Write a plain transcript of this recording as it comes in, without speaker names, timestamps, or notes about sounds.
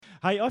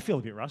Hey, I feel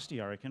a bit rusty,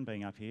 I reckon,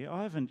 being up here.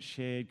 I haven't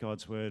shared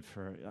God's word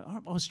for...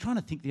 I was trying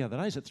to think the other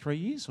day, is it 3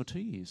 years or 2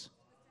 years?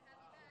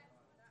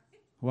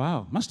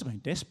 Wow, must have been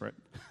desperate.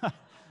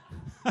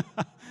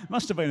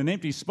 Must have been an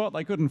empty spot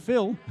they couldn't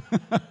fill.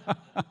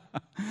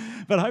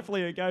 But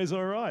hopefully it goes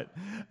all right.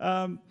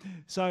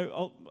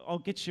 So I'll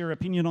get your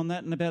opinion on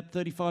that in about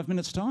 35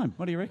 minutes' time.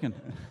 What do you reckon?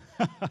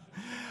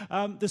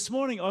 This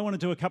morning I want to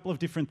do a couple of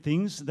different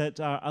things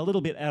that are a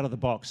little bit out of the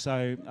box.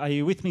 So are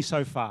you with me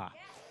so far?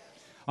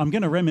 I'm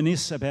going to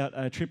reminisce about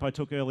a trip I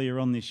took earlier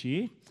on this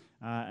year,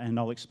 and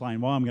I'll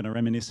explain why I'm going to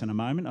reminisce in a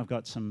moment. I've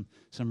got some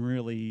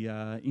really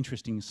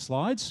interesting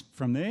slides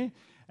from there,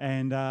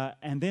 and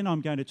then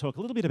I'm going to talk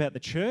a little bit about the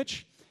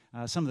church,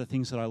 some of the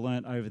things that I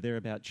learnt over there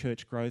about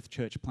church growth,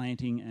 church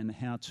planting, and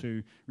how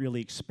to really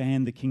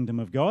expand the kingdom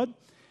of God,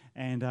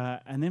 and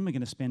then we're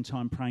going to spend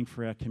time praying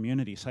for our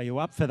community. So you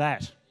up for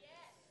that? Yes.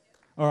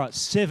 All right,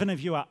 7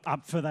 of you are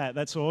up for that.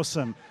 That's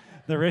awesome.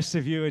 The rest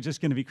of you are just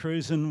going to be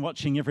cruising,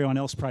 watching everyone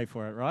else pray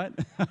for it, right?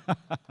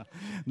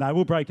 No,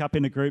 we'll break up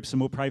into groups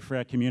and we'll pray for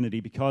our community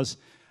because,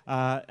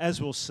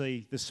 as we'll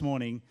see this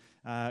morning,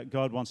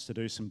 God wants to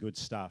do some good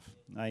stuff.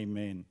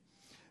 Amen.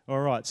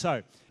 All right,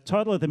 so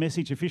title of the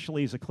message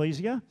officially is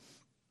Ecclesia.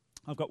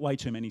 I've got way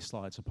too many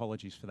slides.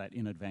 Apologies for that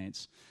in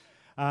advance.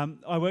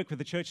 I work with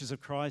the Churches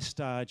of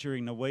Christ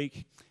during the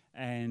week,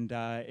 and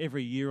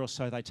every year or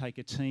so they take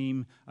a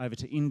team over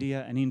to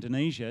India and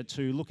Indonesia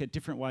to look at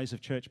different ways of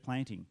church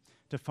planting,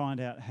 to find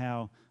out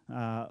how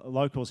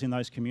locals in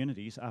those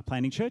communities are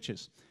planting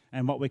churches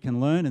and what we can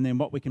learn and then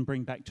what we can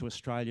bring back to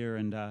Australia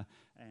and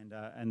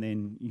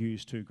then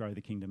use to grow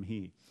the kingdom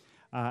here.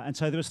 And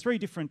so there was three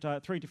different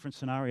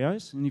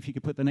scenarios, and if you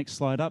could put the next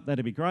slide up,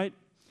 that'd be great.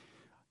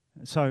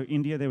 So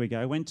India, there we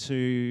go. Went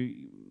to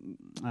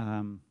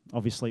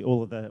obviously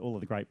all of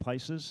the great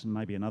places, and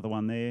maybe another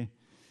one there.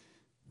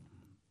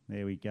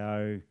 There we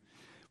go.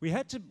 We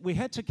had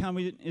to come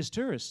in as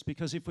tourists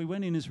because if we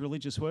went in as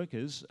religious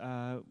workers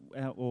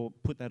or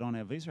put that on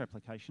our visa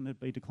application, it'd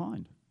be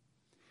declined.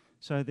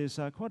 So there's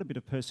quite a bit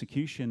of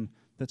persecution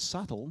that's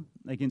subtle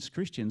against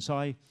Christians.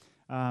 I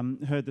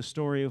heard the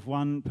story of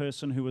one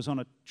person who was on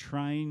a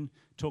train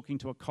talking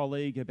to a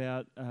colleague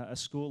about a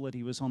school that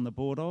he was on the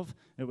board of.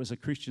 It was a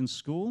Christian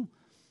school.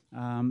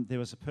 There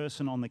was a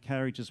person on the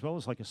carriage as well. It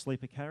was like a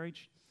sleeper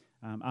carriage.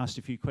 Asked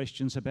a few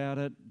questions about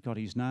it, got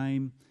his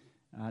name.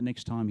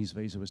 Next time his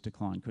visa was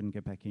declined, couldn't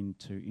get back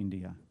into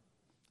India.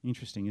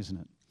 Interesting, isn't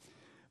it?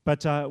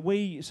 But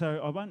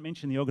so I won't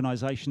mention the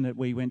organisation that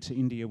we went to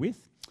India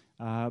with,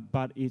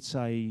 but it's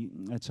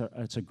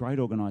a great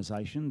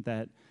organisation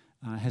that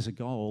has a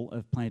goal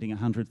of planting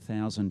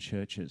 100,000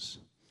 churches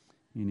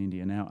in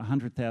India. Now,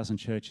 100,000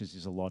 churches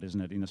is a lot, isn't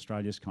it, in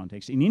Australia's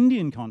context? In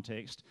Indian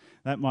context,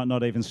 that might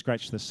not even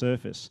scratch the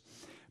surface.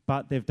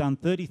 But they've done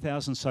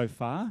 30,000 so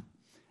far,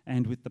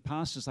 and with the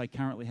pastors they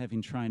currently have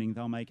in training,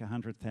 they'll make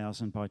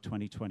 100,000 by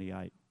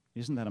 2028.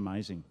 Isn't that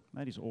amazing?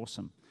 That is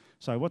awesome.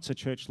 So what's a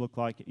church look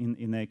like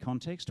in their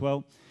context?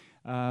 Well,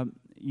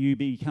 you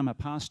become a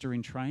pastor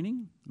in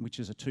training, which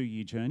is a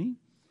 2-year journey.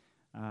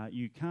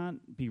 You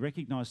can't be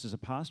recognised as a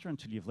pastor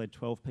until you've led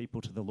 12 people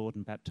to the Lord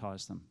and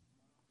baptised them.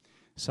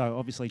 So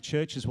obviously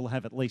churches will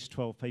have at least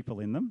 12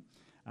 people in them,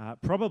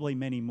 probably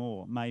many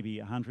more, maybe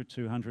 100,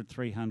 200,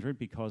 300,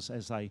 because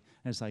as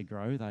they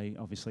grow, they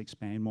obviously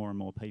expand, more and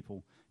more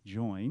people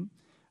join.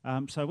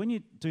 So when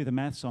you do the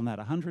maths on that,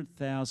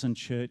 100,000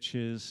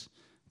 churches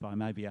by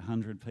maybe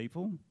 100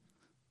 people,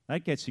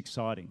 that gets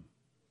exciting.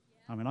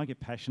 I mean, I get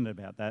passionate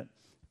about that.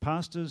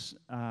 Pastors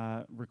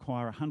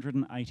require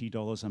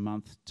 $180 a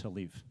month to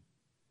live.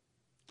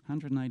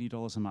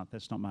 $180 a month,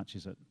 that's not much,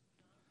 is it?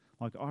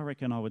 Like, I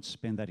reckon I would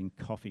spend that in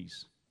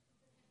coffees.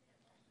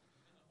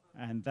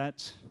 And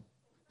that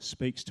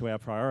speaks to our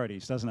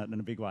priorities, doesn't it, in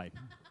a big way?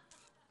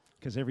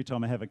 Because every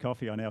time I have a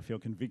coffee, I now feel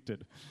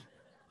convicted.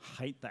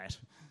 Hate that.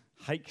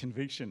 Hate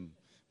conviction.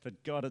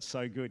 But God, it's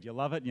so good. You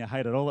love it and you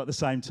hate it all at the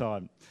same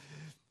time.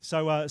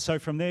 So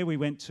from there we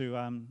went to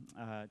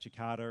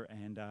Jakarta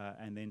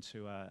and then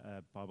to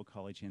a Bible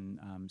college in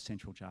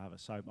Central Java.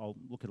 So I'll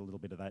look at a little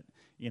bit of that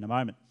in a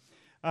moment.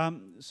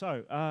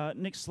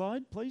 Next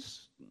slide,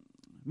 please.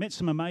 Met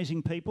some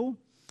amazing people.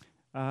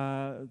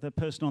 The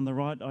person on the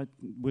right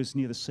was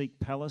near the Sikh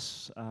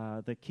palace.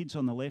 The kids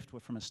on the left were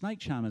from a snake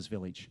charmer's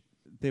village.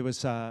 There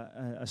was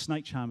a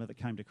snake charmer that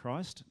came to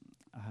Christ,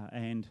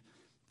 and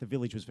the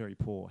village was very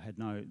poor.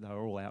 They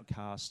were all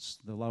outcasts,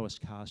 the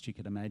lowest caste you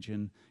could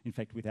imagine. In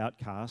fact, without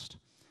caste,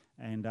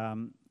 and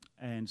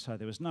so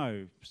there was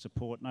no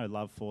support, no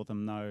love for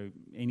them, no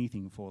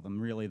anything for them.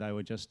 Really, they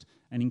were just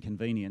an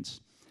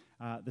inconvenience.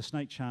 The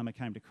snake charmer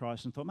came to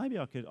Christ and thought, maybe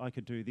I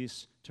could do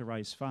this to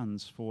raise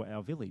funds for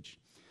our village.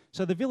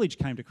 So the village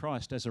came to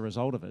Christ as a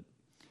result of it.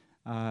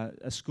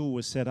 A school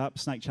was set up,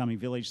 snake charming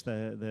village.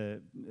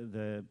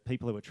 The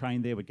people who were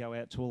trained there would go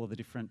out to all of the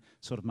different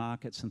sort of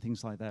markets and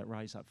things like that,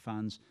 raise up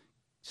funds,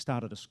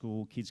 started a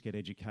school, kids get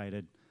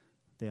educated,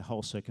 their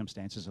whole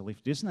circumstances are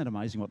lifted. Isn't that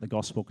amazing what the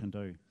gospel can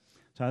do?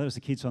 So there was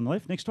the kids on the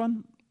left. Next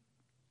one.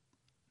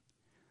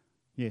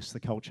 Yes, the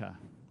culture.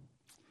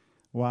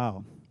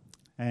 Wow.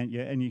 And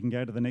and you can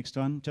go to the next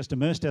one. Just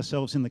immersed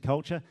ourselves in the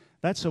culture.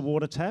 That's a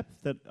water tap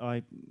that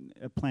I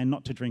plan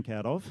not to drink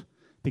out of,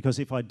 because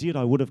if I did,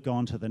 I would have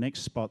gone to the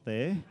next spot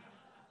there.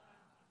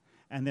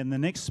 And then the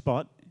next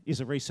spot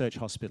is a research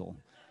hospital.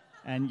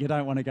 And you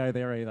don't want to go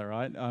there either,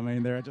 right? I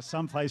mean, there are just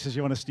some places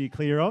you want to steer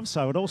clear of.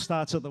 So it all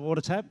starts at the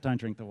water tap. Don't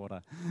drink the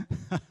water.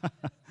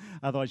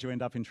 Otherwise, you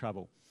end up in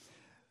trouble.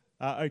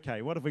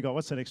 Okay, what have we got?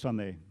 What's the next one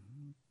there?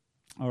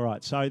 All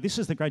right, so this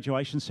is the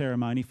graduation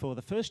ceremony for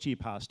the first-year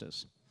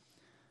pastors.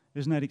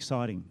 Isn't that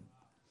exciting?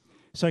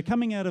 So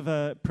coming out of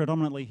a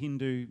predominantly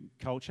Hindu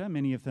culture,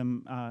 many of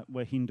them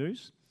were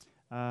Hindus,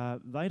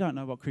 they don't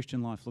know what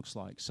Christian life looks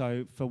like.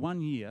 So for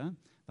 1 year,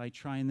 they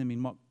train them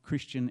in what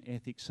Christian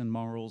ethics and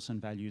morals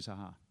and values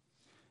are.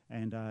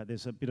 And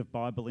there's a bit of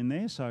Bible in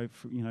there, so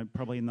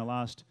probably in the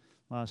last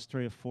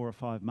 3 or 4 or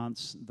 5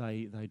 months,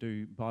 they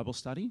do Bible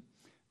study.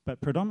 But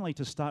predominantly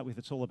to start with,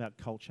 it's all about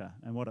culture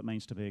and what it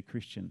means to be a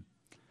Christian.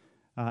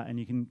 And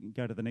you can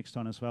go to the next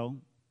one as well.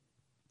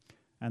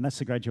 And that's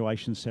the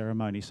graduation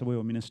ceremony. So we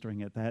were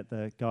ministering at that.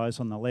 The guys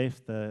on the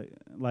left, the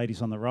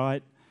ladies on the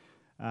right.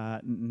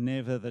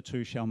 Never the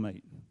two shall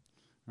meet.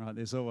 Right?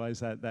 There's always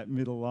that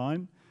middle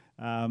line,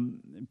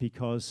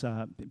 because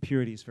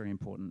purity is very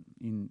important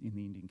in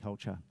the Indian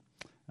culture.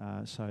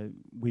 So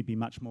we'd be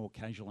much more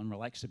casual and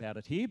relaxed about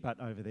it here, but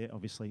over there,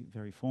 obviously,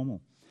 very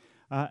formal.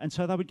 And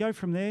so they would go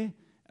from there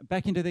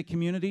back into their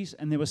communities,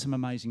 and there were some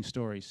amazing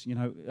stories.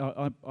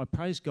 I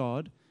praise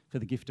God for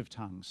the gift of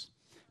tongues,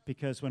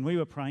 because when we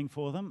were praying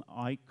for them,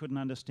 I couldn't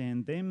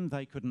understand them,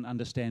 they couldn't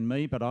understand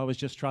me, but I was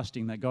just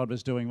trusting that God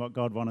was doing what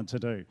God wanted to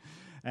do.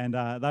 And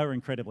they were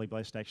incredibly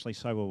blessed, actually,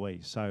 so were we.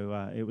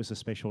 So it was a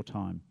special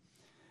time.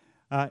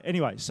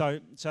 Anyway, so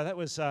that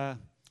was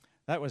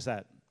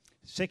that.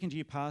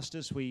 Second-year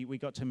pastors, we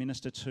got to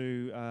minister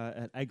to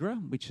at Agra,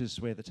 which is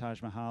where the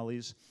Taj Mahal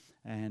is,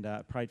 and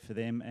prayed for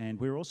them. And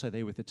we were also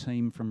there with the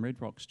team from Red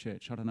Rocks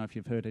Church. I don't know if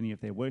you've heard any of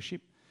their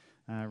worship.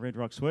 Red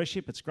Rocks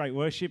worship, it's great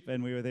worship,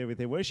 and we were there with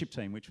their worship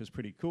team, which was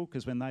pretty cool,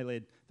 because when they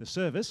led the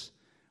service,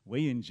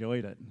 we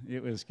enjoyed it.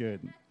 It was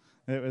good.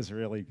 It was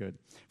really good.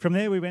 From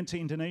there, we went to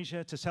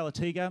Indonesia, to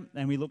Salatiga,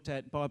 and we looked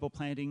at Bible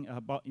planting,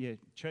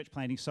 church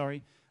planting,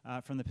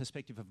 from the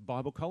perspective of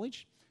Bible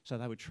college. So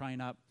they would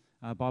train up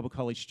Bible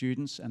college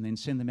students and then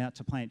send them out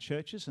to plant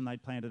churches, and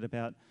they'd planted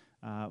about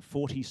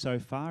 40 so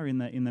far in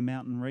the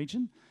mountain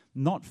region,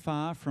 not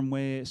far from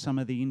where some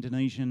of the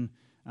Indonesian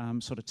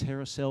sort of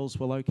terror cells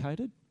were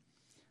located.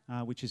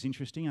 Which is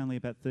interesting, only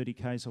about 30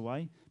 k's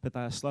away, but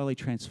they are slowly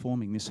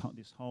transforming this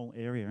whole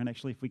area. And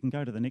actually, if we can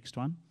go to the next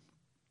one,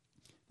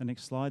 the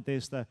next slide,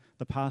 there's the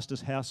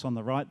pastor's house on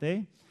the right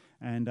there,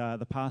 and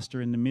the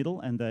pastor in the middle,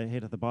 and the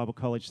head of the Bible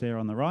college there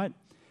on the right.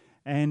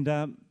 And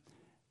the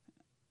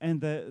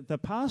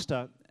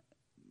pastor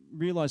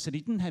realised that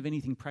he didn't have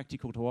anything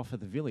practical to offer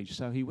the village,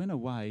 so he went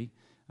away,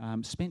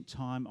 spent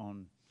time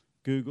on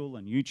Google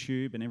and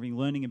YouTube and everything,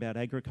 learning about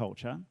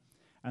agriculture,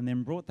 and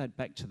then brought that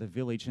back to the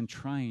village and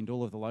trained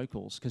all of the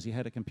locals, because he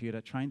had a computer,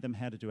 trained them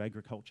how to do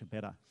agriculture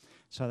better.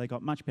 So they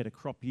got much better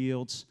crop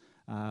yields,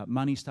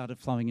 money started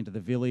flowing into the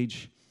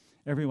village,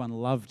 everyone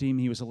loved him,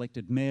 he was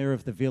elected mayor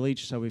of the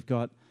village, so we've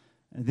got,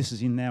 this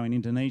is now in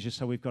Indonesia,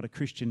 so we've got a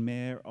Christian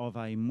mayor of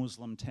a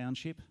Muslim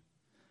township,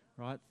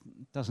 right?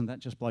 Doesn't that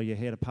just blow your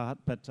head apart?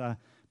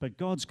 But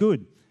God's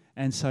good,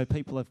 and so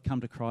people have come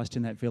to Christ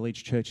in that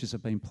village, churches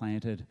have been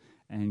planted,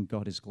 and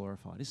God is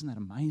glorified. Isn't that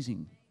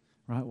amazing?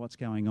 Right, what's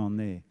going on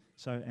there?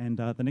 So, and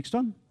the next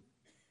one,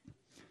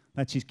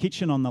 that's his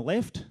kitchen on the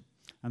left,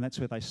 and that's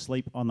where they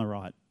sleep on the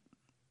right.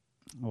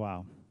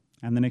 Wow.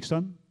 And the next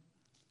one,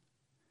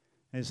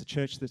 there's the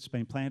church that's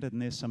been planted,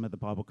 and there's some of the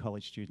Bible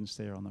college students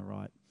there on the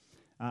right.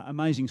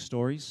 Amazing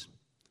stories,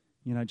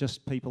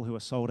 just people who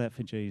are sold out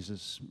for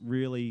Jesus,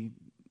 really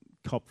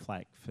cop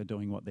flack for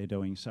doing what they're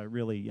doing. So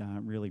really,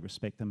 really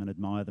respect them and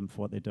admire them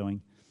for what they're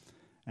doing.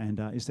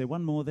 And is there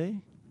one more there?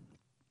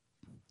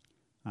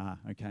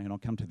 Okay, and I'll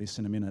come to this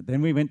in a minute. Then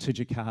we went to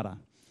Jakarta.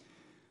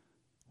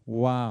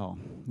 Wow.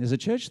 There's a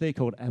church there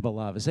called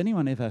Abalove. Has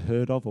anyone ever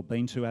heard of or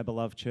been to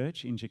Abalove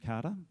Church in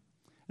Jakarta?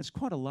 It's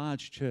quite a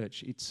large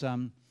church.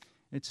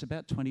 It's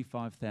about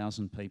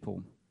 25,000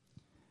 people.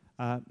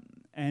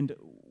 And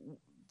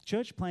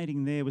church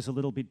planting there was a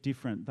little bit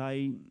different.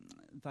 They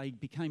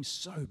became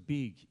so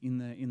big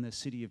in the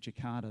city of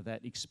Jakarta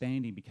that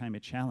expanding became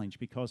a challenge,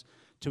 because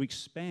to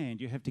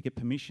expand, you have to get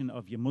permission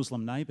of your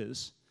Muslim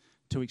neighbours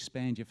to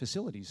expand your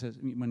facilities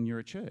when you're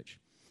a church.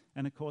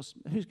 And of course,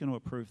 who's going to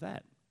approve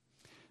that?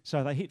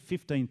 So they hit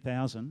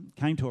 15,000,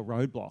 came to a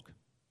roadblock,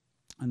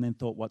 and then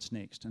thought, what's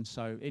next? And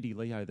so Eddie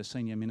Leo, the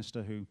senior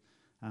minister who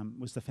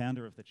was the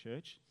founder of the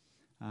church,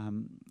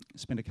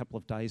 spent a couple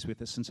of days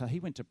with us. And so he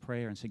went to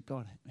prayer and said,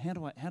 God, how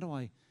do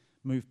I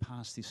move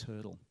past this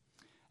hurdle?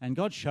 And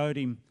God showed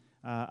him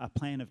a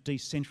plan of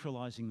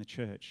decentralising the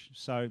church.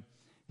 So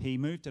he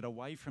moved it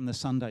away from the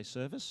Sunday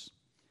service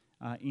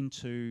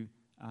into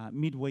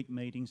midweek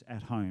meetings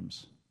at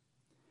homes.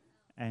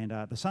 And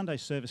the Sunday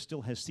service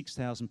still has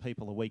 6,000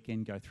 people a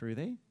weekend go through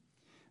there.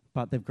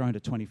 but they've grown to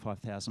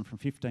 25,000, from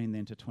 15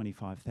 then to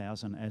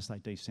 25,000 as they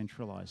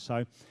decentralise.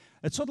 So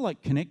it's sort of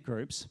like connect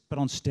groups, but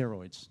on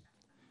steroids,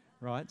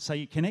 right? So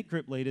your connect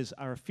group leaders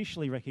are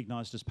officially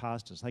recognised as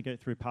pastors. They go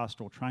through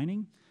pastoral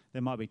training.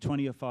 There might be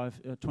 20 or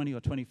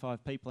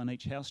 25 people in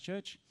each house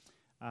church,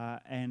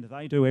 and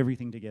they do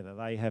everything together.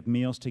 They have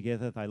meals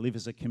together. They live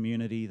as a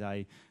community.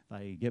 They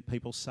get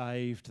people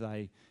saved.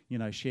 They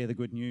share the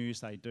good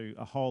news. They do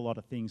a whole lot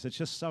of things. It's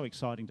just so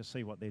exciting to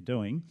see what they're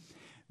doing.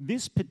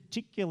 This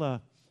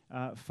particular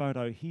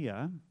photo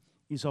here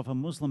is of a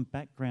Muslim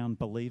background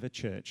believer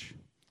church.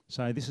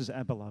 So this is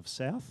Aberlove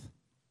South,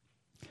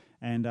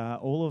 and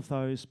all of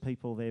those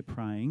people there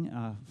praying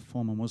are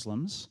former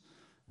Muslims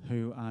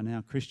who are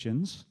now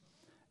Christians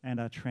and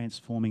are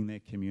transforming their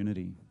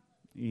community.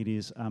 It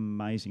is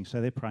amazing. So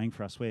they're praying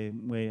for us.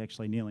 We're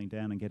actually kneeling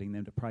down and getting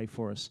them to pray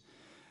for us.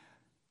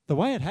 The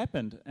way it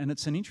happened, and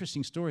it's an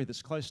interesting story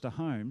that's close to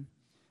home,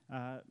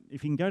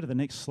 if you can go to the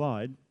next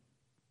slide,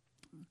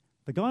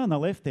 the guy on the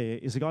left there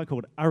is a guy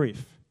called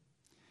Arif.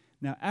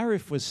 Now,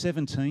 Arif was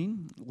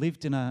 17,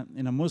 lived in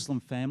a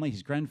Muslim family.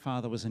 His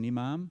grandfather was an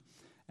imam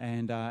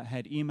and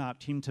had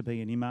earmarked him to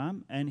be an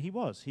imam, and he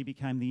was. He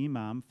became the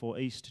imam for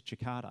East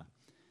Jakarta.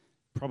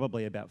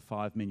 Probably about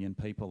 5 million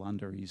people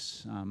under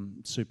his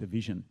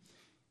supervision,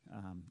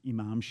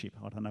 imamship,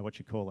 I don't know what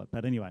you call it.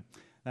 But anyway,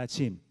 that's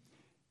him.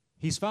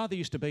 His father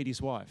used to beat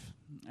his wife,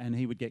 and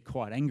he would get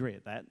quite angry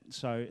at that.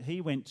 So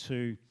he went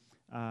to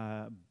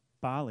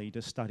Bali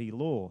to study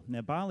law.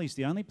 Now, Bali's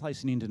the only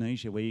place in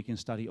Indonesia where you can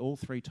study all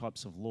three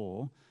types of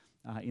law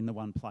in the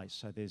one place.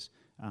 So there's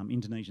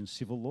Indonesian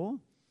civil law,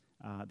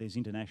 there's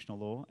international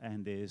law,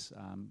 and there's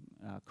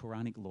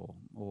Quranic law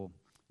or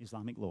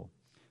Islamic law.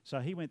 So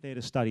he went there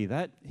to study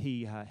that.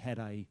 He had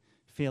a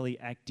fairly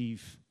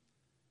active,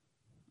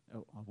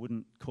 I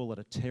wouldn't call it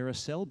a terror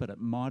cell, but it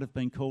might have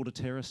been called a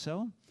terror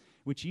cell,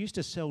 which used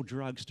to sell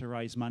drugs to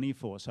raise money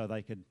for so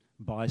they could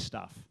buy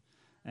stuff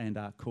and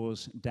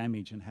cause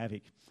damage and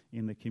havoc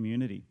in the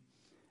community.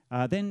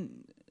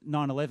 Then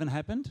 9/11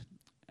 happened,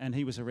 and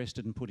he was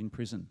arrested and put in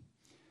prison.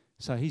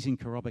 So he's in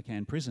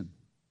Kerobokan prison.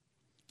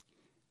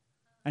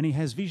 And he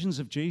has visions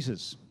of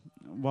Jesus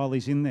while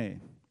he's in there.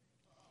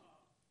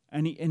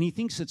 And he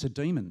thinks it's a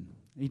demon.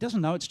 He doesn't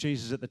know it's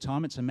Jesus at the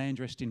time. It's a man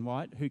dressed in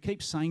white who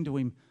keeps saying to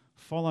him,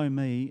 "Follow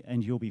me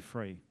and you'll be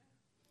free."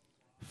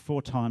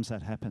 4 times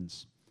that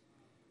happens.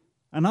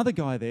 Another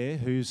guy there,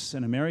 who's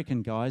an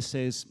American guy,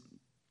 says,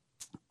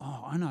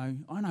 "Oh, I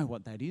know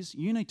what that is.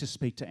 You need to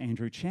speak to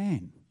Andrew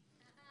Chan."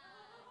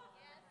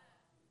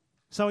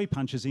 So he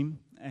punches him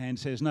and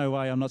says, "No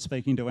way, I'm not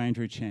speaking to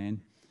Andrew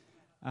Chan."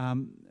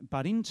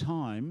 But in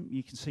time,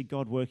 you can see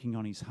God working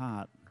on his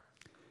heart.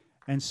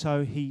 And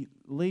so he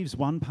leaves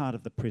one part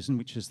of the prison,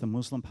 which is the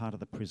Muslim part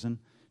of the prison,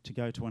 to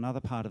go to another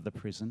part of the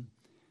prison.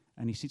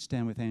 And he sits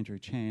down with Andrew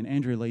Chan.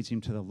 Andrew leads him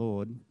to the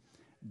Lord,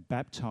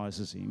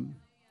 baptises him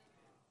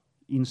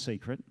in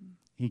secret.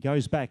 He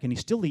goes back and he's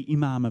still the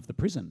imam of the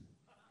prison.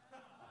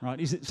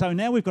 Right? So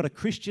now we've got a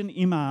Christian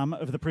imam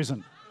of the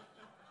prison.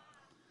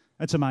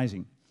 That's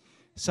amazing.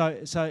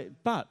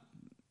 But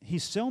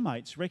his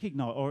cellmates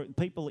recognise, or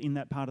people in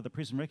that part of the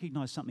prison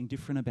recognise something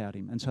different about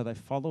him. And so they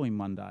follow him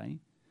one day,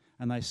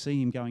 and they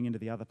see him going into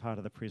the other part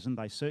of the prison.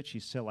 They search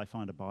his cell, they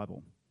find a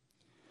Bible.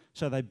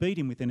 So they beat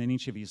him within an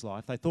inch of his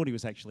life. They thought he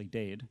was actually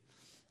dead.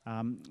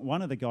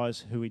 One of the guys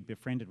who he'd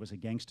befriended was a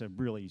gangster,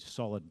 really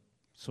solid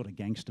sort of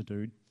gangster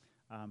dude,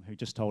 who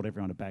just told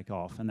everyone to back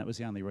off, and that was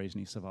the only reason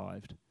he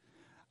survived.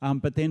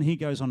 But then he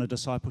goes on a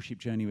discipleship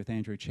journey with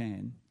Andrew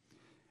Chan,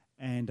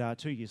 and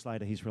 2 years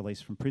later he's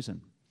released from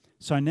prison.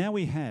 So now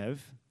we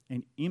have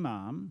an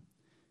imam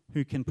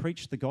who can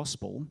preach the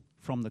gospel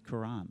from the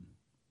Quran.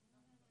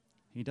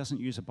 He doesn't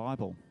use a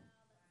Bible.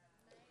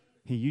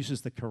 He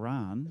uses the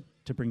Quran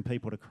to bring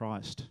people to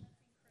Christ.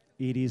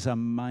 It is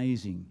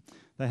amazing.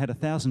 They had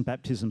 1,000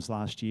 baptisms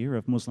last year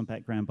of Muslim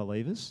background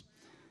believers,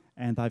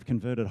 and they've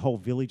converted whole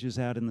villages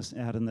out in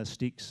the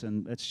sticks,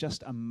 and it's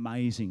just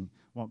amazing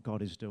what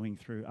God is doing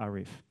through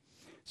Arif.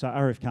 So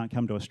Arif can't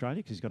come to Australia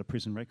because he's got a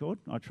prison record.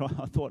 I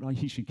thought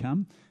he should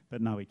come,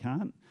 but no, he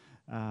can't.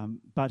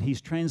 But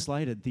he's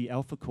translated the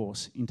Alpha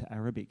Course into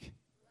Arabic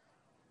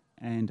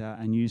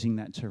and using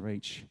that to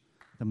reach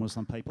the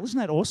Muslim people. Isn't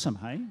that awesome,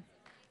 hey?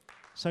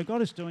 So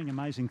God is doing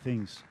amazing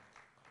things.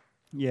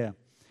 Yeah.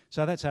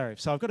 So that's Arif.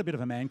 So I've got a bit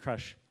of a man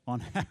crush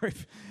on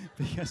Arif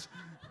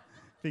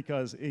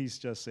because he's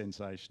just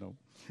sensational.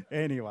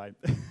 Anyway.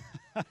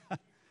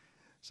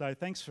 So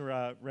thanks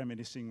for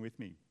reminiscing with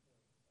me.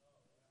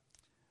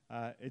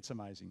 It's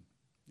amazing.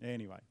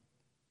 Anyway.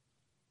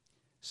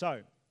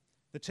 So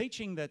the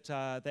teaching that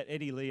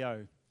Eddie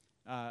Leo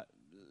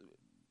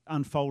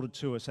unfolded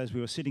to us as we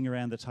were sitting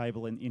around the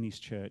table in his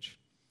church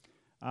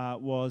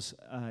was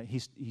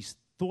his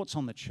thoughts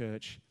on the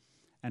church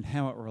and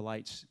how it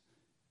relates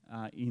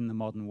in the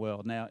modern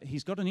world. Now,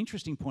 he's got an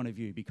interesting point of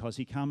view because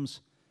he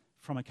comes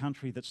from a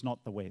country that's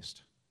not the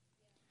West.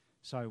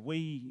 So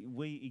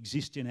we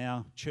exist in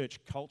our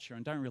church culture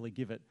and don't really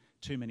give it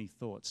too many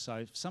thoughts. So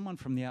if someone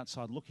from the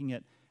outside looking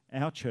at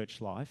our church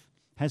life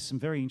has some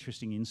very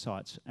interesting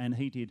insights, and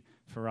he did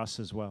for us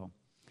as well.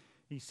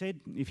 He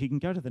said, if you can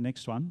go to the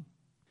next one,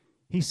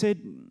 he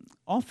said,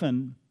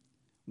 often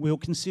we'll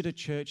consider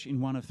church in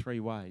one of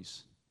three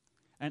ways.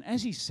 And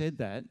as he said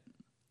that,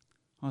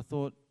 I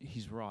thought,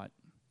 he's right.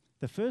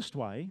 The first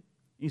way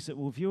is that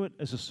we'll view it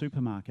as a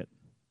supermarket.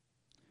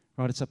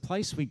 Right, it's a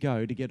place we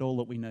go to get all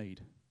that we need.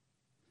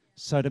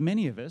 So to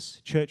many of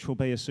us, church will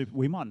be a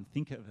we mightn't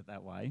think of it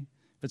that way,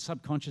 but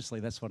subconsciously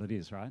that's what it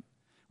is, right?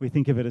 We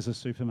think of it as a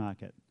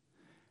supermarket.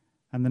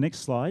 And the next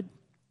slide,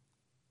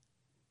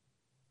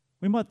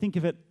 we might think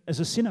of it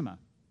as a cinema,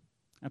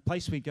 a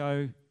place we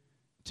go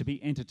to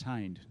be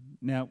entertained.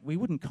 Now, we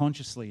wouldn't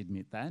consciously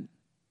admit that,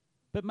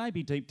 but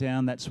maybe deep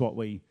down that's what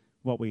we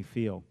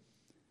feel.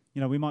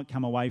 You know, we might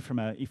come away from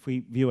if we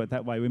view it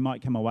that way, we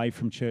might come away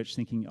from church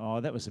thinking,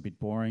 oh, that was a bit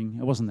boring.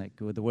 It wasn't that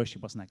good. The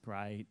worship wasn't that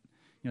great.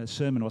 You know, the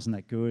sermon wasn't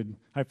that good.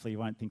 Hopefully you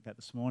won't think that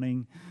this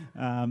morning.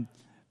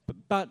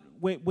 But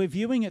we're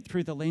viewing it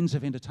through the lens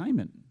of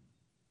entertainment,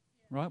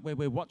 right? Where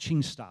we're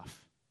watching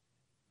stuff.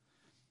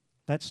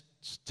 That's,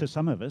 to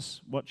some of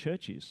us, what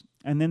church is.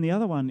 And then the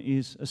other one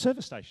is a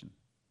service station,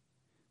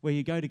 where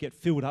you go to get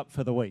filled up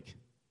for the week,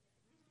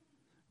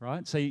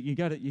 right? So you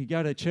go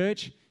to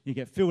church, you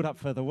get filled up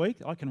for the week.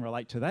 I can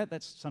relate to that.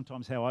 That's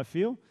sometimes how I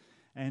feel.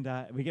 And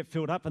we get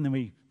filled up and then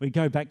we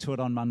go back to it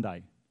on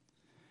Monday.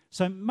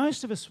 So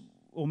most of us,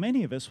 or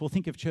many of us, will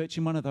think of church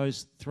in one of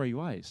those three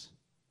ways.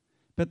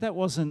 But that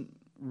wasn't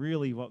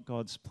really what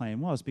God's plan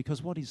was,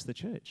 because what is the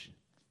church?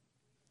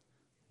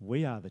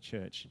 We are the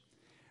church.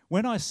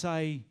 When I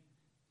say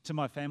to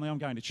my family, I'm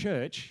going to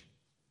church,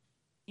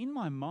 in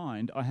my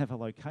mind, I have a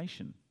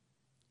location.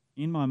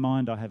 In my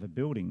mind, I have a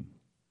building.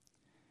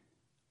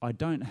 I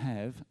don't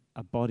have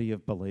a body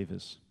of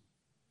believers.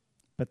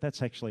 But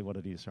that's actually what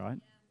it is, right?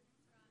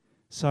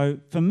 So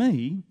for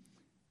me,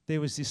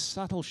 there was this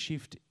subtle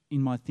shift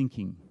in my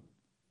thinking,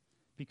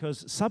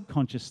 because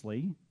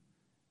subconsciously,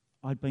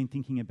 I'd been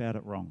thinking about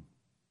it wrong.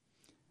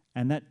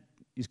 And that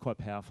is quite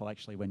powerful,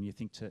 actually, when you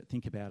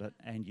think about it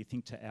and you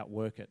think to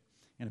outwork it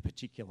in a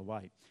particular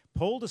way.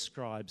 Paul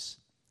describes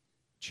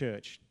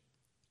church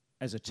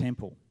as a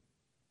temple.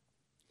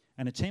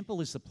 And a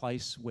temple is the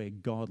place where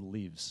God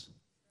lives.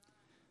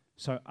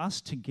 So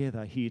us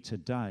together here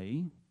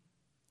today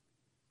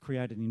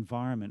create an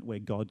environment where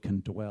God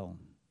can dwell.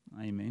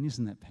 Amen.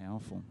 Isn't that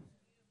powerful?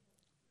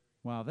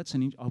 Wow,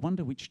 I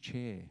wonder which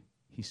chair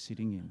he's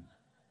sitting in.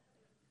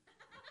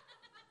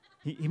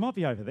 He might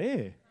be over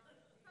there.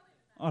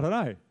 I don't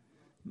know.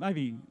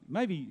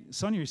 Maybe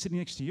Sonia is sitting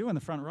next to you in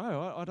the front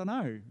row. I don't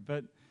know.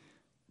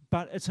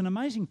 But it's an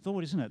amazing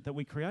thought, isn't it, that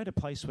we create a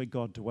place where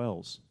God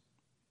dwells.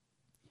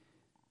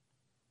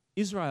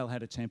 Israel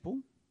had a temple,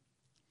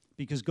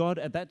 because God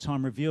at that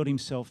time revealed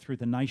himself through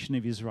the nation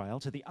of Israel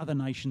to the other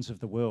nations of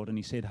the world. And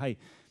he said, hey,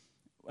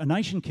 a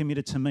nation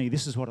committed to me,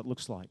 this is what it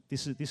looks like.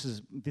 This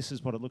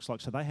is what it looks like.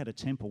 So they had a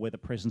temple where the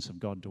presence of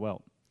God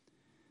dwelt.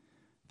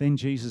 Then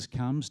Jesus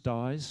comes,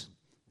 dies,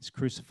 is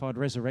crucified,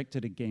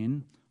 resurrected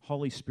again,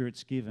 Holy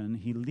Spirit's given.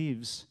 He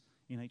lives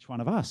in each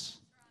one of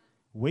us.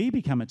 We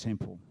become a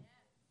temple.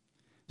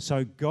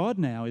 So God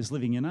now is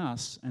living in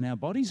us, and our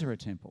bodies are a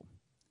temple.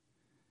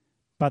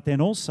 But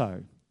then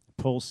also,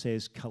 Paul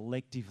says,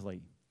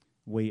 collectively,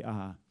 we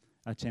are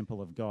a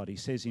temple of God. He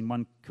says in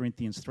 1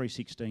 Corinthians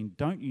 3:16,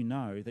 don't you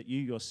know that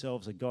you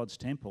yourselves are God's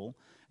temple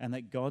and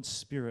that God's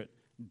Spirit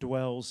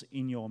dwells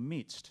in your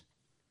midst?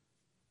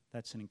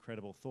 That's an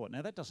incredible thought.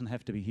 Now, that doesn't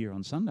have to be here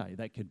on Sunday.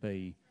 That could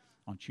be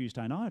on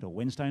Tuesday night or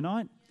Wednesday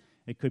night.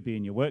 It could be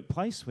in your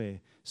workplace,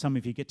 where some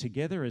of you get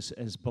together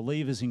as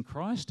believers in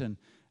Christ and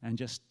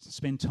just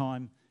spend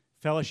time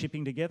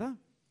fellowshipping together.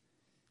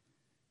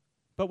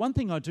 But one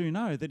thing I do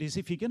know that is,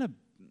 if you're going to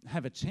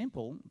have a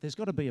temple, there's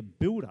got to be a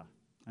builder,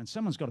 and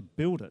someone's got to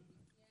build it.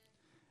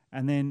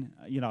 And then,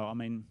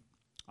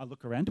 I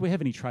look around. Do we have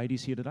any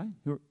tradies here today?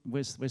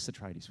 Where's the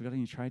tradies? We got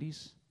any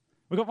tradies?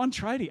 We've got one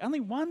tradie. Only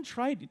one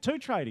tradie. Two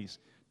tradies.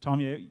 Tom,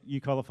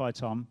 you qualify,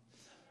 Tom.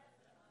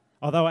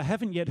 Although I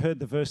haven't yet heard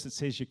the verse that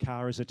says your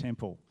car is a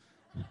temple.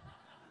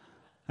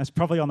 That's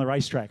probably on the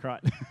racetrack,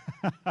 right?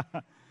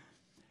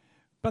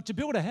 But to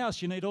build a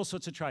house, you need all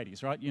sorts of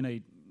tradies, right? You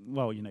need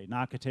an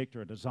architect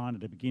or a designer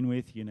to begin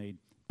with. You need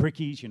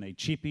brickies, you need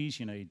chippies,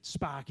 you need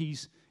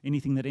sparkies,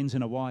 anything that ends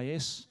in a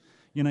YS.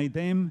 You need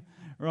them,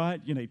 right?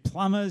 You need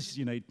plumbers,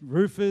 you need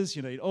roofers,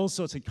 you need all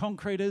sorts of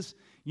concreters.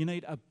 You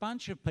need a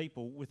bunch of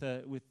people with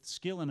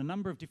skill in a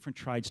number of different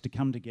trades to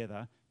come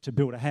together to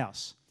build a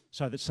house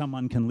so that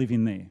someone can live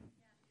in there,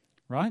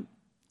 right?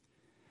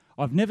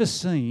 I've never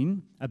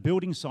seen a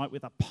building site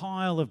with a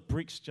pile of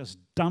bricks just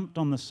dumped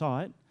on the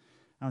site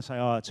and I say,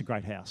 oh, it's a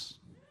great house.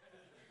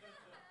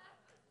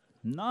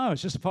 No,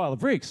 it's just a pile of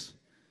bricks,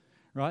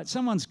 right?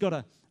 Someone's got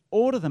to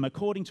order them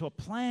according to a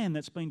plan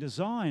that's been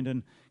designed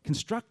and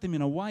construct them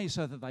in a way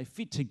so that they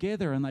fit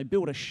together and they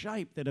build a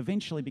shape that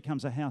eventually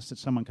becomes a house that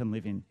someone can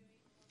live in.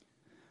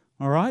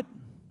 All right?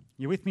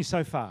 You with me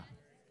so far?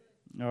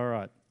 All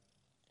right.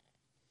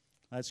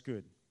 That's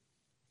good.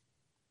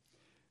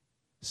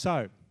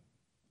 So,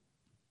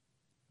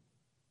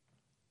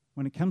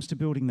 when it comes to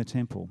building the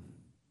temple,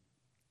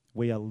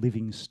 we are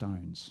living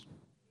stones.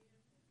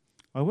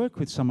 I work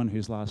with someone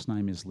whose last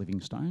name is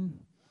Livingstone.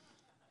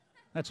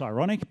 That's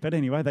ironic, but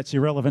anyway, that's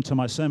irrelevant to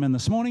my sermon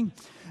this morning.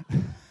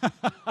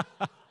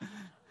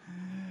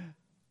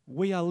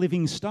 We are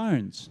living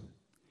stones.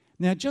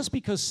 Now, just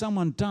because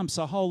someone dumps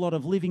a whole lot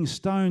of living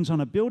stones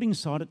on a building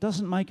site, it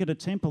doesn't make it a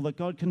temple that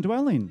God can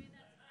dwell in.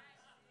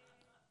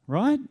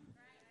 Right?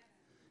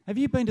 Have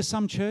you been to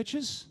some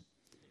churches?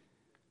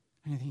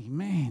 And you're thinking,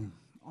 man,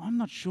 I'm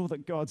not sure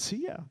that God's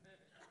here.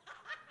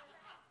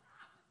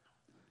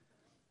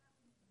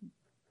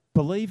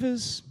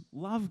 Believers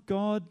love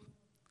God,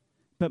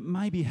 but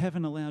maybe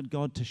haven't allowed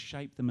God to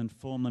shape them and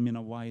form them in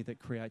a way that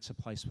creates a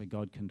place where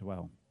God can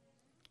dwell.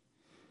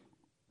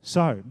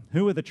 So,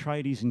 who are the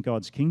tradies in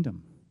God's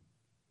kingdom?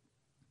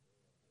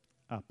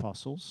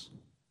 Apostles,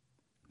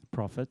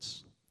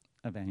 prophets,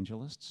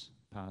 evangelists,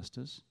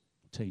 pastors,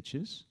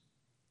 teachers.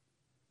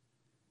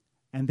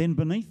 And then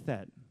beneath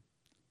that,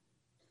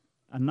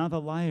 another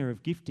layer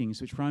of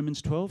giftings, which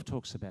Romans 12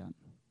 talks about.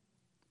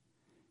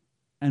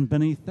 And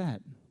beneath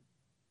that,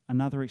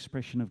 another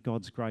expression of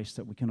God's grace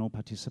that we can all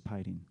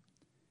participate in.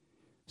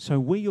 So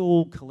we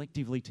all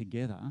collectively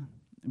together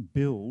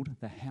build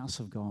the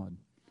house of God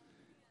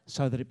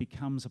so that it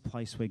becomes a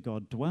place where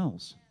God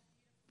dwells.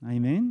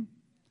 Amen?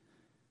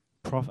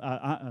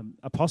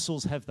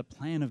 Apostles have the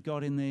plan of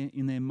God in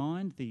their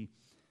mind. The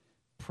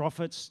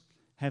prophets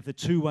have the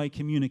two-way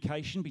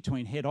communication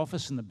between head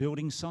office and the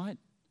building site.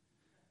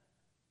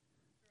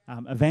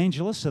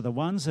 Evangelists are the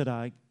ones that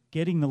are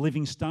getting the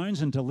living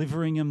stones and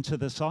delivering them to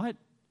the site.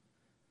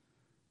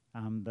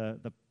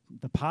 The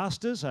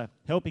pastors are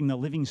helping the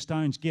living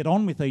stones get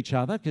on with each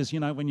other, because, you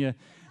know, when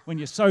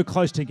you're so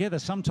close together,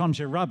 sometimes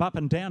you rub up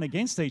and down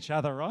against each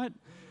other, right?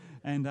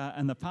 And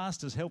the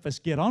pastors help us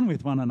get on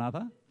with one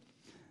another.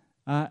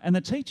 And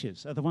the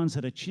teachers are the ones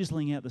that are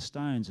chiseling out the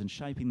stones and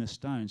shaping the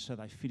stones so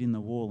they fit in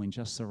the wall in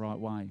just the right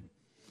way.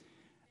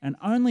 And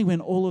only when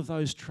all of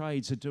those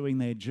trades are doing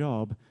their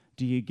job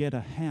do you get a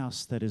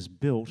house that is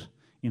built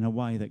in a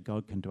way that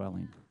God can dwell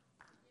in.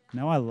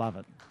 Now, I love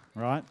it,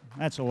 right?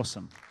 That's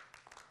awesome.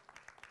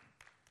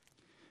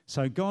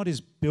 So God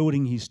is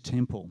building his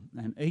temple,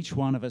 and each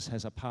one of us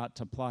has a part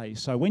to play.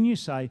 So when you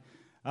say,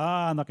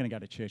 I'm not going to go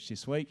to church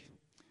this week,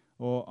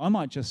 or I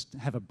might just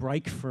have a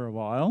break for a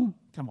while.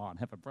 Come on,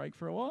 have a break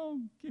for a while.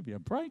 Give you a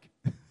break.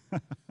 How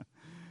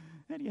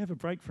do you have a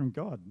break from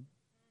God?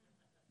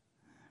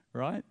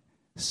 Right?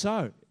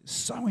 So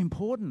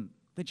important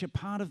that you're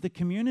part of the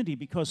community,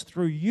 because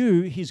through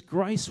you, his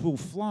grace will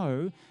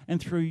flow,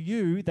 and through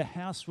you, the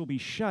house will be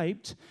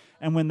shaped.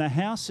 And when the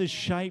house is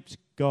shaped,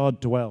 God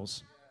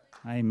dwells.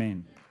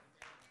 Amen.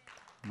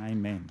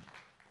 Amen.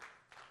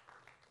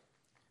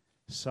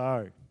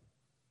 So,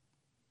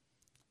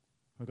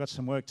 we've got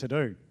some work to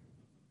do.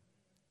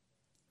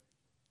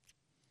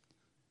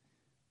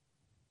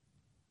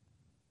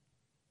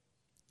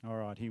 All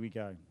right, here we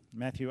go.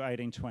 Matthew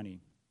 18:20.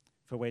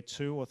 For where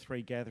two or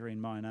three gather in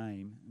my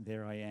name,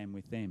 there I am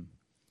with them.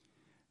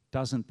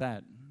 Doesn't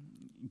that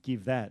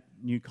give that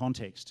new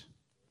context,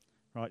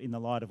 right, in the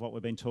light of what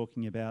we've been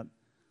talking about,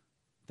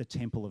 the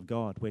temple of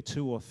God, where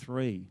two or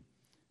three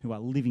who are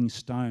living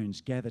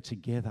stones gather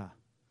together,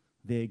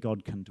 there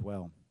God can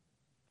dwell.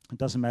 It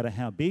doesn't matter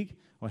how big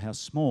or how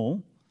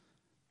small,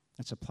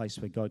 that's a place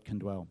where God can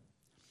dwell.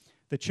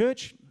 The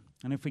church,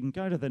 and if we can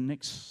go to the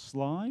next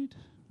slide,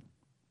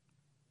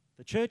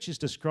 the church is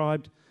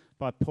described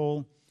by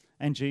Paul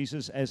and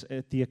Jesus as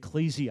the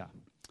Ecclesia.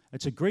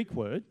 It's a Greek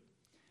word,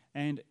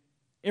 and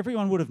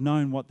everyone would have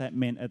known what that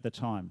meant at the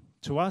time.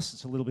 To us,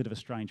 it's a little bit of a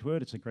strange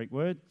word. It's a Greek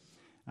word.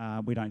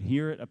 We don't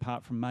hear it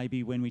apart from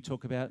maybe when we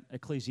talk about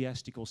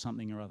ecclesiastical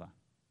something or other.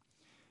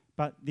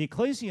 But the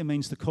Ecclesia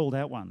means the called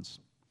out ones.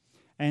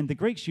 And the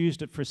Greeks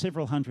used it for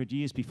several hundred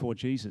years before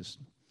Jesus.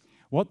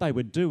 What they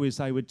would do is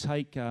they would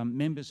take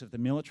members of the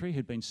military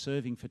who'd been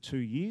serving for 2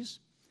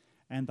 years,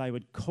 and they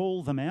would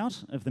call them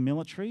out of the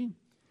military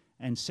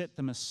and set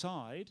them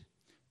aside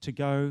to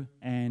go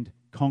and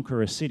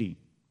conquer a city.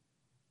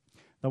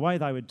 The way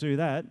they would do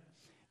that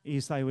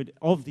is they would,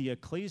 of the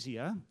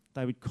Ecclesia,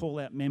 they would call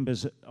out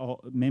members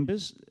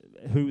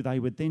who they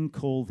would then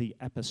call the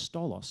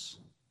apostolos,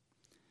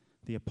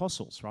 the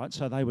apostles, right?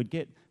 So they would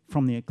get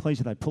from the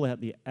Ecclesia, they'd pull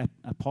out the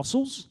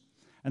apostles,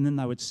 and then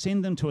they would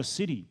send them to a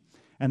city.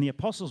 And the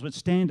apostles would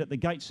stand at the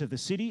gates of the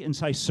city and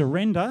say,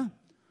 surrender,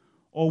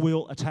 or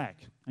we'll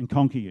attack and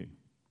conquer you.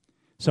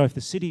 So if the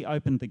city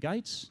opened the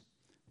gates,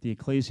 the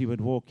Ecclesia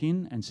would walk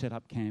in and set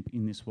up camp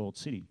in this walled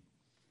city.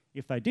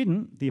 If they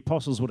didn't, the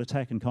apostles would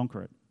attack and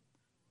conquer it.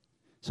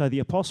 So the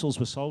apostles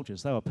were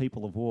soldiers. They were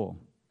people of war,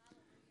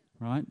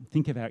 right?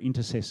 Think of our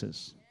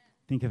intercessors.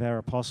 Think of our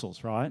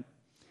apostles, right?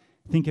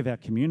 Think of our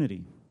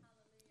community.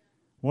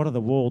 What are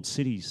the walled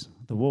cities?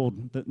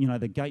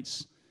 The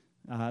gates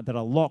that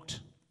are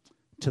locked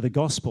to the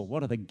gospel.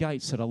 What are the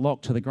gates that are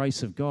locked to the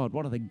grace of God?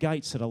 What are the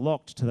gates that are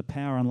locked to the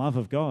power and love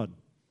of God?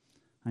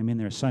 Amen.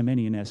 There are so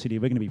many in our city.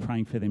 We're going to be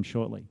praying for them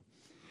shortly.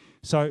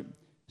 So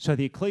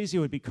the Ecclesia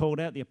would be called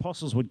out. The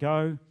apostles would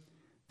go.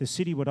 The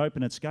city would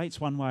open its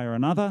gates one way or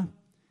another.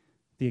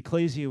 The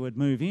Ecclesia would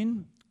move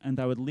in, and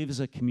they would live as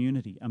a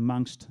community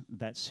amongst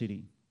that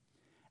city.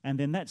 And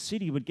then that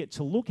city would get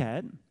to look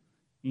at,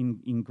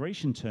 in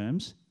Grecian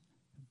terms,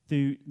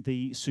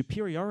 the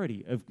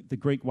superiority of the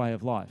Greek way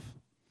of life.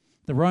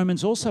 The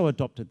Romans also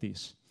adopted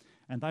this,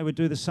 and they would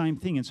do the same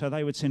thing. And so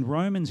they would send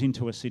Romans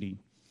into a city,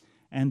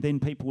 and then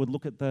people would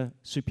look at the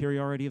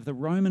superiority of the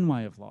Roman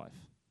way of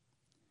life.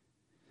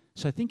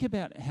 So think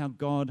about how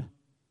God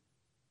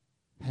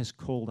has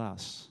called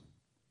us.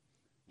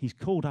 He's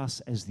called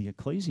us as the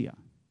Ecclesia.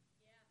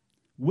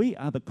 We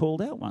are the called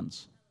out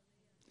ones.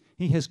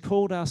 He has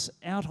called us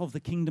out of the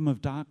kingdom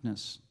of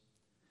darkness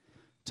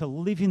to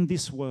live in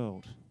this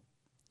world,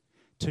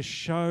 to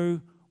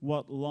show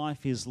what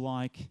life is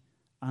like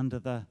under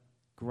the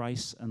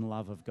grace and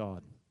love of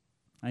God.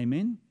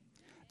 Amen?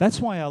 That's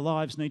why our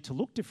lives need to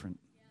look different.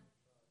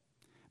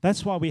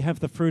 That's why we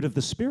have the fruit of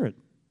the Spirit.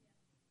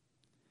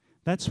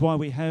 That's why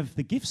we have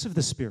the gifts of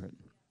the Spirit,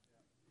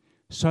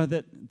 so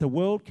that the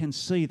world can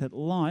see that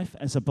life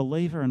as a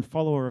believer and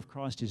follower of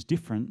Christ is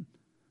different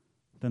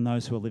than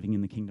those who are living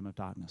in the kingdom of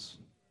darkness.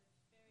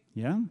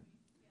 Yeah?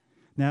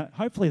 Now,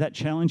 hopefully that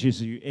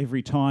challenges you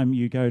every time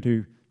you go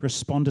to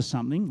respond to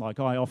something,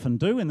 like I often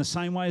do, in the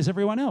same way as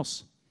everyone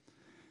else.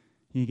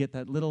 You get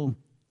that little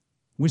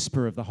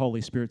whisper of the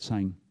Holy Spirit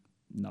saying,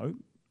 no,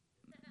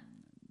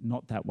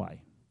 not that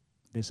way.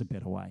 There's a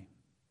better way.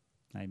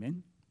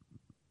 Amen?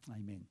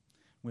 Amen.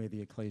 We're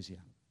the Ecclesia.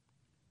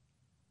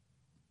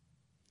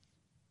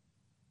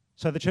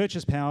 So the church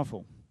is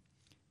powerful.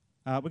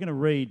 We're going to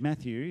read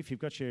Matthew, if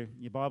you've got your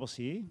Bibles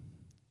here.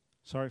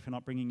 Sorry for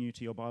not bringing you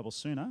to your Bible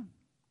sooner,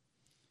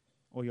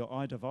 or your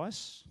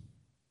iDevice.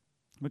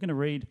 We're going to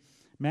read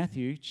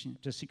Matthew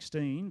chapter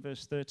 16,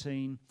 verse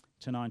 13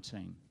 to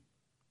 19.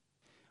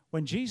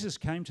 When Jesus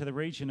came to the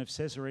region of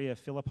Caesarea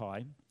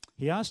Philippi,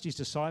 he asked his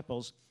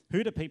disciples,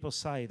 "Who do people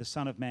say the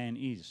Son of Man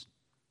is?"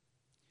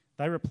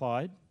 They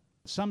replied,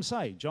 "Some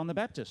say John the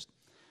Baptist,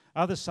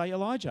 others say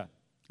Elijah,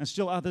 and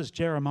still others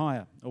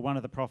Jeremiah or one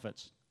of the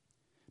prophets.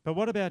 But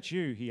what about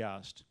you?" he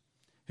asked.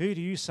 "Who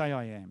do you say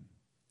I am?"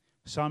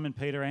 Simon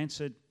Peter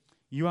answered,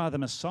 "You are the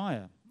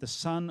Messiah, the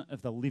Son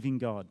of the living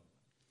God."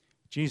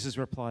 Jesus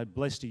replied,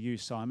 "Blessed are you,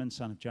 Simon,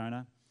 son of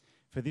Jonah,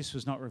 for this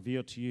was not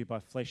revealed to you by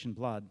flesh and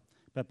blood,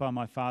 but by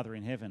my Father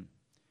in heaven.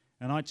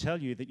 And I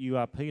tell you that you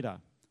are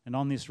Peter, and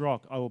on this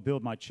rock I will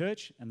build my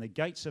church, and the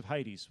gates of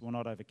Hades will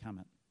not overcome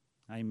it."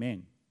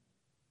 Amen.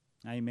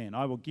 Amen.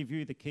 "I will give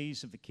you the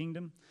keys of the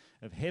kingdom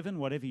of heaven.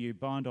 Whatever you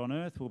bind on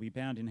earth will be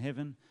bound in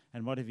heaven,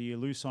 and whatever you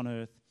loose on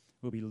earth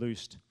will be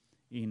loosed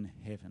in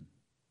heaven."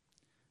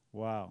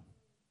 Wow.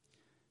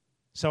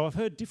 So I've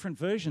heard different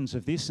versions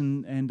of this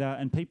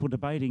and people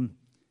debating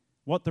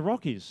what the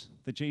rock is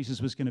that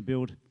Jesus was going to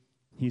build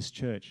his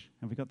church.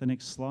 Have we got the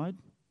next slide?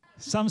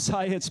 Some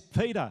say it's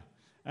Peter,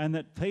 and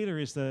that Peter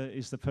is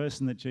the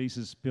person that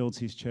Jesus builds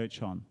his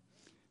church on.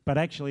 But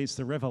actually it's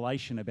the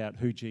revelation about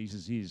who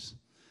Jesus is.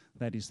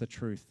 That is the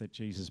truth that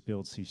Jesus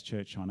builds his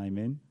church on.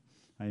 Amen?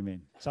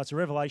 Amen. So it's a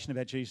revelation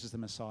about Jesus the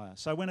Messiah.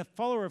 So when a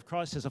follower of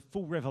Christ has a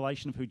full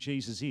revelation of who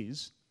Jesus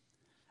is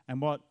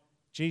and what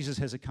Jesus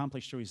has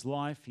accomplished through his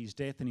life, his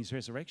death, and his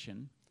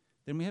resurrection,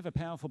 then we have a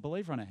powerful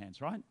believer on our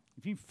hands, right?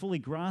 If you fully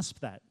grasp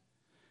that,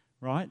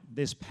 right,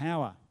 there's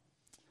power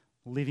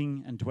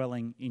living and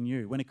dwelling in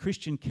you. When a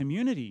Christian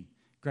community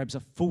grabs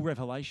a full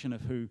revelation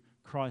of who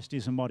Christ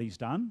is and what he's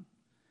done,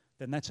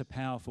 then that's a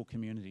powerful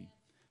community.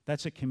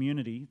 That's a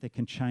community that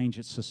can change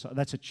its society.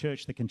 That's a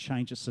church that can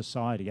change its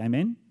society.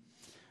 Amen?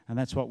 And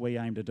that's what we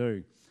aim to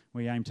do.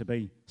 We aim to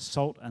be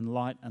salt and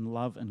light and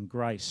love and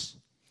grace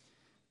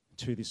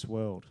to this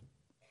world.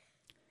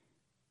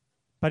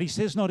 But he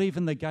says not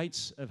even the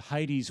gates of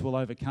Hades will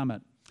overcome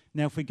it.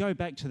 Now, if we go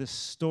back to the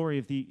story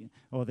of the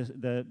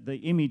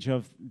image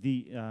of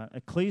the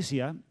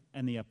Ecclesia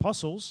and the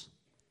apostles,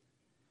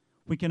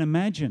 we can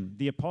imagine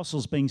the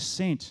apostles being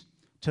sent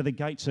to the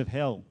gates of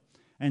hell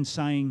and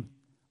saying,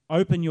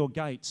 "Open your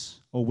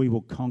gates or we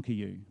will conquer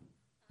you."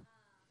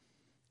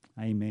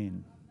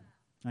 Amen.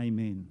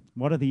 Amen.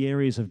 What are the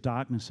areas of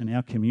darkness in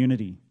our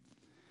community?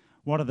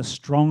 What are the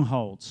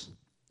strongholds?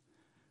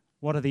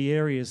 What are the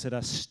areas that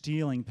are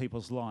stealing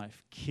people's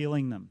life,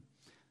 killing them?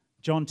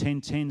 John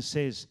 10:10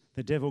 says,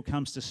 "The devil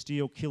comes to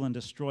steal, kill and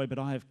destroy, but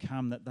I have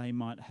come that they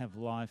might have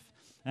life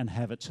and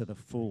have it to the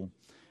full."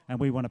 And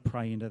we want to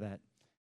pray into that.